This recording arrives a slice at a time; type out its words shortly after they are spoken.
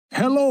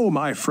Hello,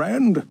 my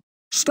friend.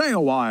 Stay a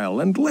while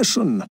and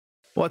listen.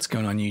 What's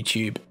going on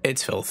YouTube?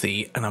 It's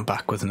Filthy and I'm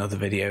back with another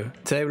video.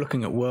 Today we're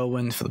looking at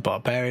Whirlwind for the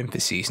Barbarian for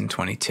Season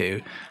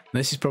 22. And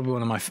this is probably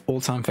one of my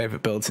all-time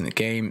favourite builds in the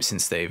game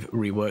since they've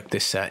reworked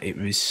this set. It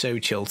was so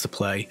chill to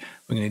play.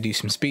 We're going to do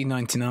some speed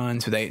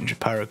 99s with 800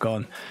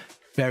 Paragon.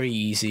 Very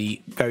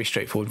easy, very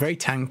straightforward, very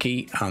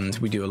tanky, and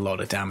we do a lot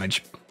of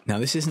damage. Now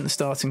this isn't the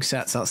starting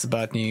set, so that's the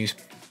bad news.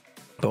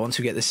 But once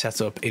we get this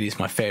set up, it is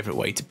my favourite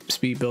way to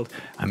speed build.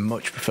 I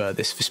much prefer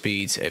this for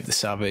speeds over the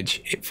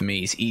Savage. It for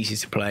me is easy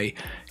to play,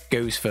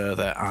 goes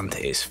further and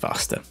is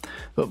faster.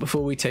 But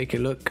before we take a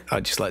look,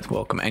 I'd just like to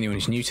welcome anyone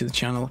who's new to the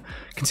channel.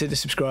 Consider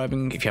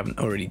subscribing if you haven't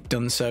already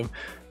done so.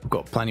 We've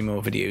got plenty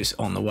more videos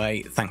on the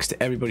way. Thanks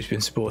to everybody who's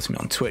been supporting me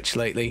on Twitch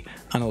lately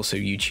and also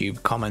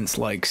YouTube, comments,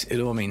 likes, it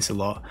all means a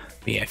lot.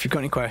 But yeah, if you've got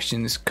any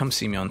questions, come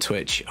see me on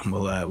Twitch and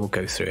we'll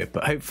go through it.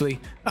 But hopefully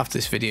after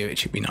this video it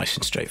should be nice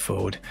and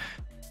straightforward.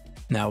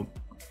 Now,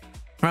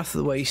 Wrath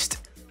of the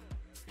Waste,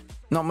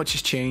 not much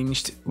has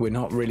changed. We're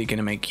not really going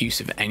to make use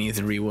of any of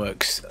the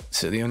reworks,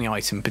 so the only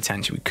item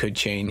potentially we could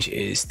change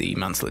is the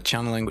Mantle of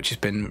Channeling, which has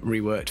been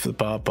reworked for the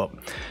barb. But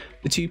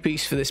the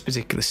two-piece for this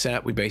particular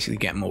set, we basically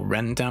get more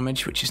Rend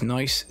damage, which is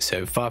nice,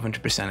 so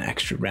 500%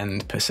 extra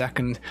Rend per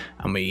second,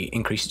 and we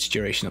increase its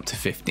duration up to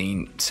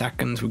 15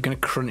 seconds. We're going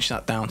to crunch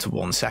that down to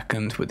 1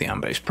 second with the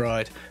Ambo's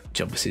Pride, which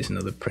obviously is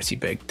another pretty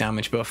big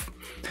damage buff.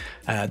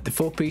 The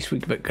four-piece, we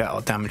get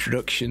our damage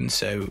reduction,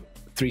 so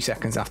 3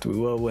 seconds after we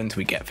Whirlwind,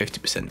 we get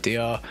 50%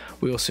 DR.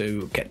 We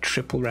also get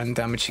triple Rend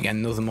damage, again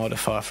another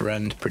modifier for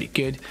Rend, pretty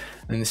good.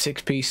 And in the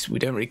 6-piece, we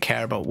don't really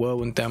care about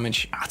Whirlwind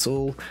damage at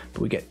all,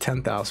 but we get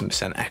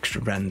 10,000%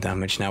 extra Rend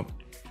damage. Now,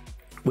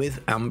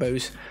 with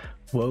Ambos,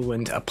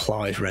 Whirlwind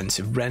applies Rend,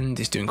 so Rend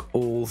is doing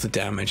all the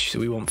damage. So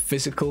we want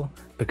physical,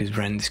 because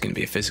Rend is going to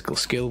be a physical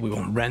skill. We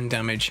want Rend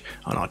damage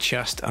on our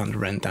chest and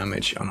Rend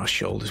damage on our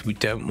shoulders. We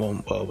don't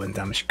want Whirlwind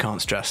damage,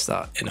 can't stress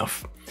that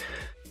enough.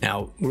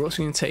 Now, we're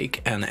also going to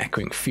take an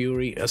Echoing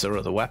Fury as our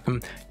other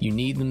weapon. You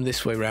need them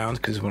this way around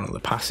because one of the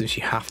passives,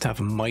 you have to have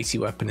a mighty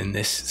weapon in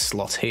this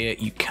slot here.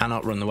 You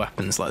cannot run the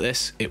weapons like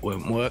this, it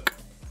won't work.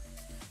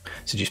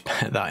 So just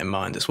bear that in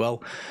mind as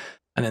well.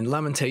 And then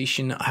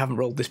Lamentation, I haven't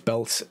rolled this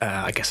belt,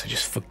 I guess I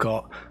just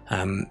forgot.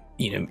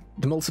 You know,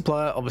 the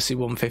multiplier, obviously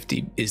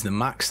 150 is the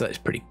max, that is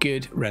pretty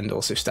good. Rend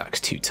also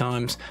stacks 2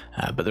 times,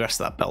 but the rest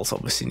of that belt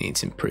obviously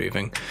needs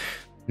improving.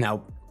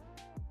 Now,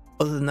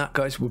 other than that,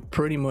 guys, we're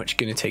pretty much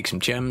going to take some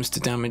gems to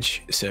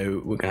damage.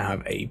 So we're going to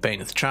have a Bane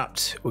of the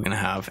Trapped, we're going to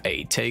have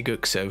a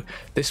Taeguk. So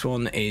this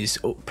one is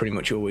up, pretty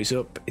much always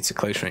up. It's a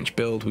close range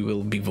build. We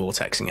will be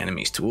vortexing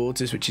enemies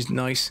towards us, which is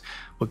nice.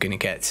 We're going to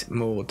get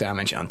more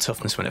damage and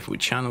toughness whenever we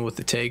channel with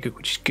the Taeguk,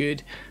 which is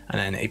good. And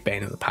then a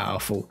Bane of the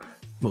Powerful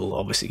will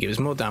obviously give us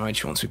more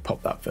damage once we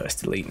pop that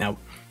first elite. Now,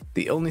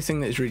 the only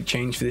thing that has really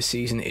changed for this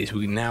season is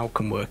we now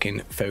can work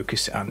in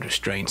Focus and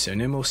Restraint. So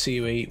no more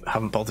COE,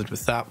 haven't bothered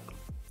with that.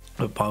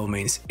 But by all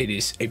means, it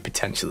is a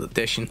potential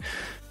addition.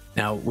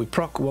 Now, we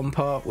proc one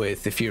part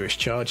with the Furious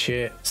Charge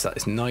here, so that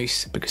is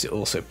nice because it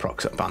also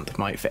procs up Band of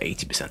Might for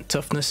 80%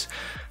 toughness.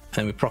 And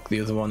then we proc the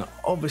other one,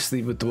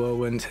 obviously with the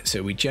Whirlwind,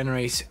 so we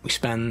generate, we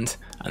spend,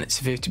 and it's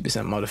a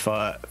 50%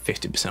 modifier,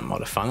 50%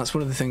 modifier. And that's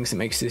one of the things that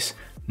makes this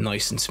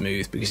nice and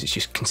smooth because it's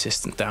just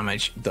consistent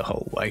damage the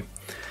whole way.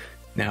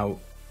 Now,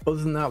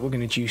 other than that, we're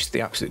going to juice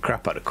the absolute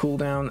crap out of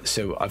cooldown,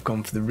 so I've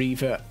gone for the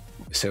Reaver.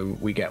 So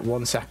we get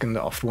 1 second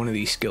off one of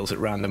these skills at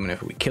random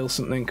whenever we kill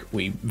something.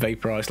 We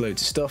vaporize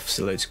loads of stuff,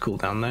 so loads of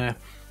cooldown there.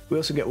 We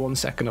also get 1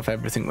 second off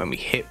everything when we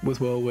hit with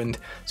Whirlwind.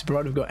 So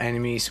provided we've got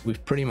enemies,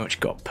 we've pretty much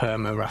got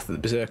perma Wrath of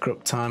the Berserker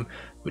uptime,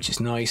 which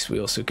is nice. We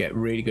also get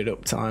really good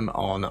uptime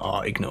on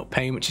our Ignore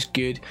Pain, which is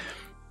good.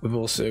 We've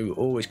also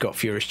always got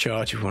Furious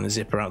Charge if we want to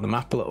zip around the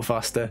map a little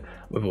faster.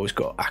 We've always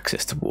got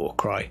access to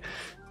Warcry.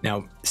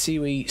 Now,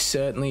 COE,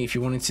 certainly, if you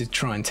wanted to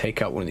try and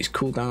take out one of these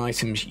cooldown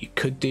items, you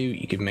could do.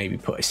 You could maybe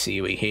put a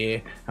COE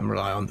here and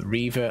rely on the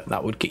Reaver.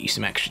 That would get you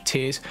some extra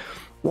tiers.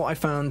 What I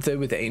found, though,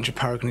 with the Angel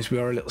Paragon is we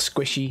are a little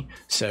squishy,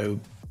 so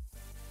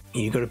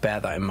you've got to bear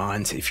that in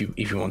mind. If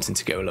you're wanting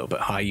to go a little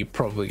bit higher, you're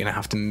probably going to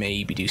have to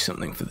maybe do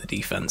something for the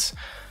defense.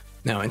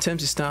 Now, in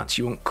terms of stats,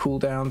 you want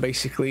cooldown,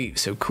 basically.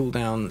 So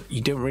cooldown,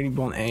 you don't really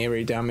want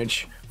area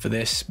damage for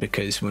this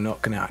because we're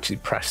not going to actually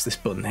press this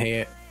button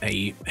here.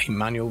 A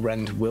manual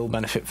Rend will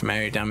benefit from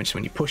area damage, so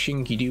when you're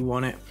pushing, you do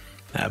want it,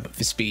 but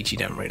for speed, you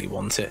don't really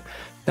want it.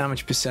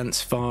 Damage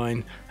percent's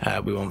fine.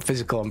 We want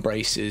physical on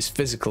braces,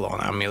 physical on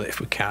amulet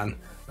if we can.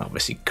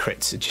 Obviously,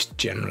 crits are just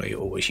generally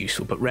always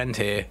useful, but Rend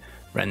here,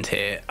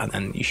 and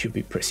then you should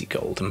be pretty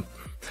golden.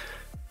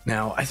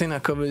 Now, I think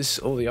that covers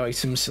all the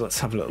items, so let's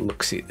have a little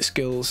look-see at the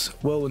skills.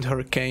 Whirlwind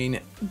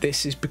Hurricane,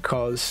 this is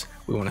because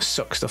we want to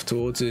suck stuff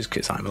towards us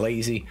because I'm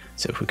lazy,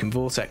 so if we can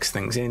vortex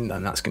things in,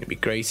 then that's going to be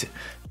great.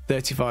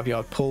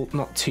 35-yard pull,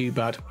 not too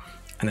bad.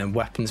 And then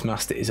Weapons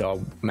Master is our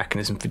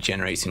mechanism for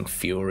generating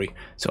Fury.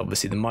 So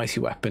obviously the Mighty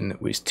Weapon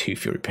was 2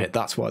 Fury per hit,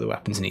 that's why the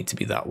weapons need to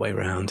be that way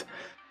around.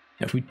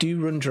 Now, if we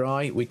do run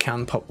dry, we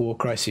can pop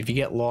Warcry, so if you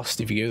get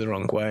lost, if you go the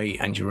wrong way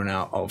and you run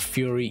out of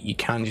Fury, you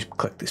can just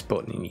click this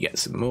button and you get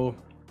some more.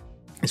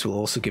 This will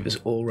also give us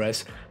all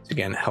res, so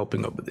again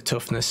helping up with the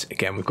toughness.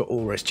 Again, we've got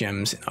all res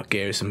gems in our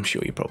gear, as I'm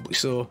sure you probably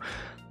saw.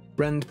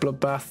 Rend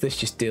Bloodbath, this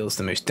just deals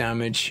the most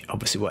damage.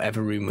 Obviously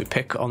whatever rune we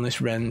pick on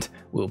this Rend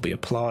will be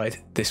applied.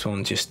 This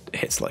one just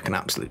hits like an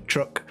absolute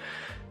truck.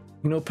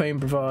 Ignore Pain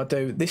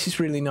Bravado, this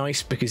is really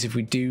nice because if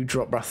we do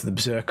drop Wrath of the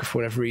Berserker for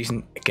whatever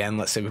reason, again,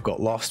 let's say we've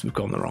got lost, we've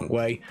gone the wrong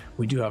way,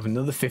 we do have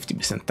another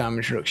 50%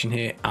 damage reduction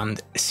here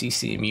and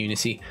CC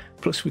immunity,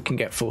 plus we can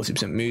get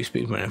 40% move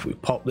speed whenever we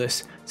pop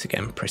this. It's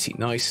again pretty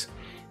nice.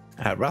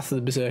 Wrath of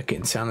the Berserker,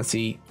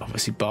 Insanity,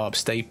 obviously Barb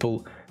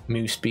staple,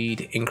 move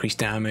speed, increased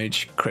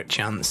damage, crit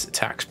chance,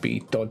 attack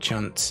speed, dodge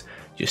chance,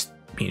 just,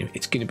 you know,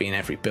 it's going to be in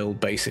every build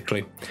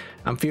basically.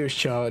 And Furious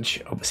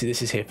Charge, obviously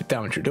this is here for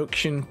damage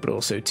reduction, but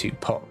also to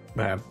pop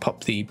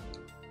the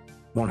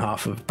one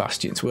half of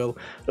Bastion's Will.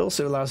 It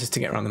also allows us to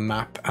get around the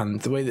map, and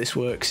the way this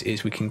works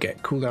is we can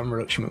get cooldown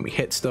reduction when we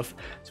hit stuff.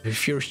 So if we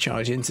Furious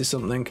Charge into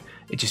something,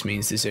 it just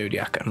means the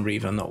Zodiac and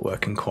Reaver are not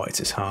working quite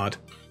as hard.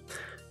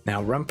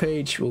 Now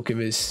Rampage will give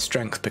us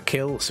strength per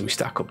kill, so we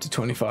stack up to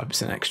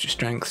 25% extra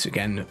strength, so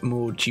again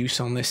more juice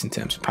on this in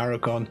terms of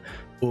Paragon.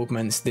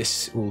 Augments,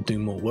 this will do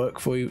more work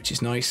for you, which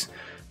is nice.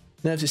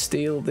 Nerves of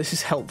Steel, this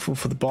is helpful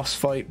for the boss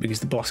fight because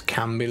the boss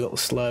can be a little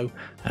slow.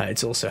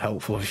 It's also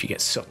helpful if you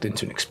get sucked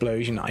into an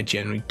explosion. I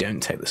generally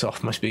don't take this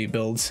off my speed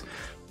builds.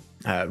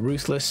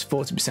 Ruthless,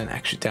 40%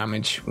 extra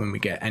damage when we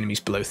get enemies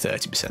below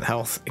 30%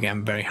 health,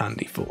 again very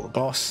handy for the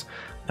boss.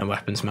 And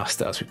Weapons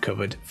Master, as we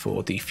covered,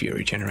 for the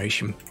Fury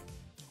generation.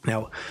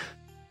 Now,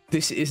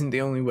 this isn't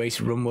the only way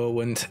to run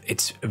Whirlwind.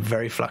 It's a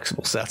very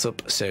flexible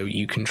setup, so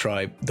you can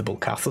try the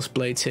Bulkathos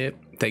blades here.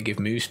 They give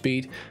move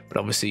speed, but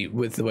obviously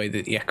with the way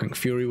that the Echoing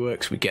Fury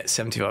works, we get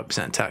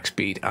 75% attack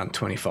speed and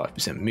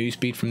 25% move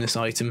speed from this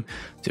item.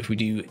 So if we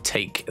do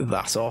take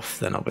that off,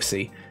 then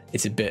obviously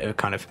it's a bit of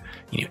kind of,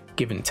 you know,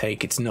 give and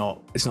take. It's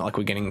not like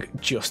we're getting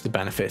just the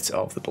benefits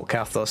of the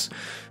Bulkathos.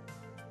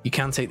 You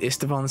can take the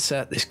Istvan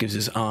set. This gives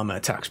us armor,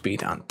 attack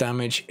speed, and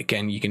damage.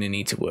 Again, you're going to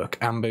need to work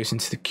Ambos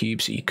into the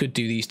cube, so you could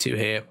do these two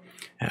here.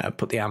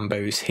 Put the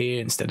Ambos here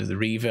instead of the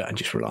Reaver and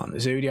just rely on the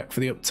Zodiac for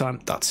the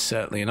uptime. That's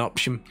certainly an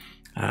option.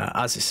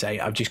 As I say,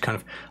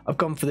 I've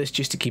gone for this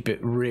just to keep it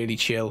really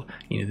chill.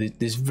 You know,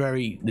 there's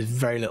very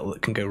little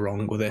that can go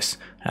wrong with this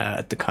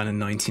at the kind of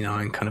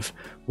 99, kind of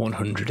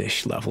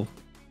 100-ish level.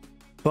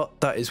 But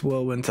that is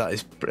Whirlwind. That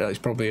is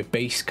probably a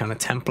base kind of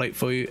template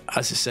for you.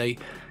 As I say,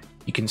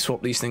 you can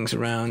swap these things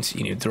around.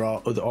 You know, there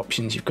are other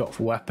options you've got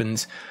for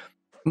weapons.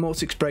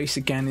 Mortix Brace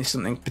again is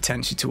something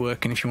potentially to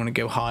work in if you want to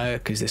go higher,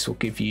 because this will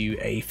give you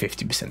a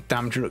 50%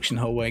 damage reduction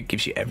the whole way. It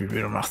gives you every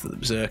bit on Wrath of the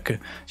Berserker,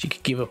 so you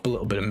could give up a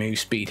little bit of move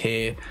speed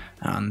here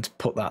and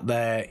put that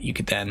there. You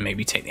could then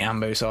maybe take the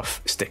Ambos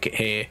off, stick it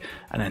here,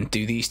 and then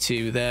do these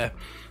two there.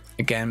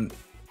 Again,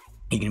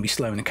 you're going to be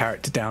slowing the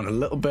character down a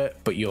little bit,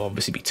 but you'll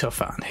obviously be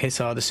tougher and hit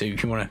harder. So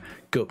if you want to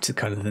go up to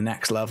kind of the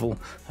next level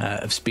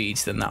of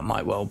speeds, then that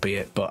might well be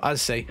it. But as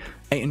I say,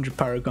 800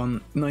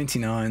 Paragon,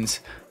 99s,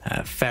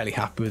 fairly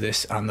happy with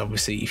this. And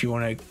obviously if you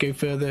want to go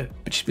further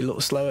but just be a little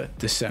slower,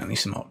 there's certainly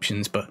some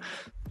options. But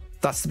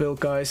that's the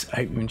build, guys. I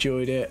hope you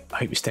enjoyed it. I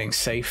hope you're staying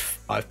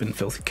safe. I've been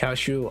Filthy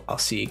Casual. I'll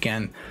see you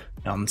again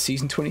on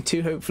season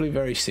 22 hopefully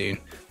very soon.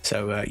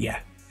 So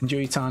yeah, enjoy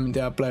your time in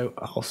Diablo.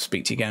 I'll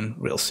speak to you again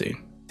real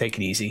soon. Take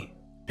it easy.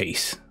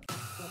 Peace.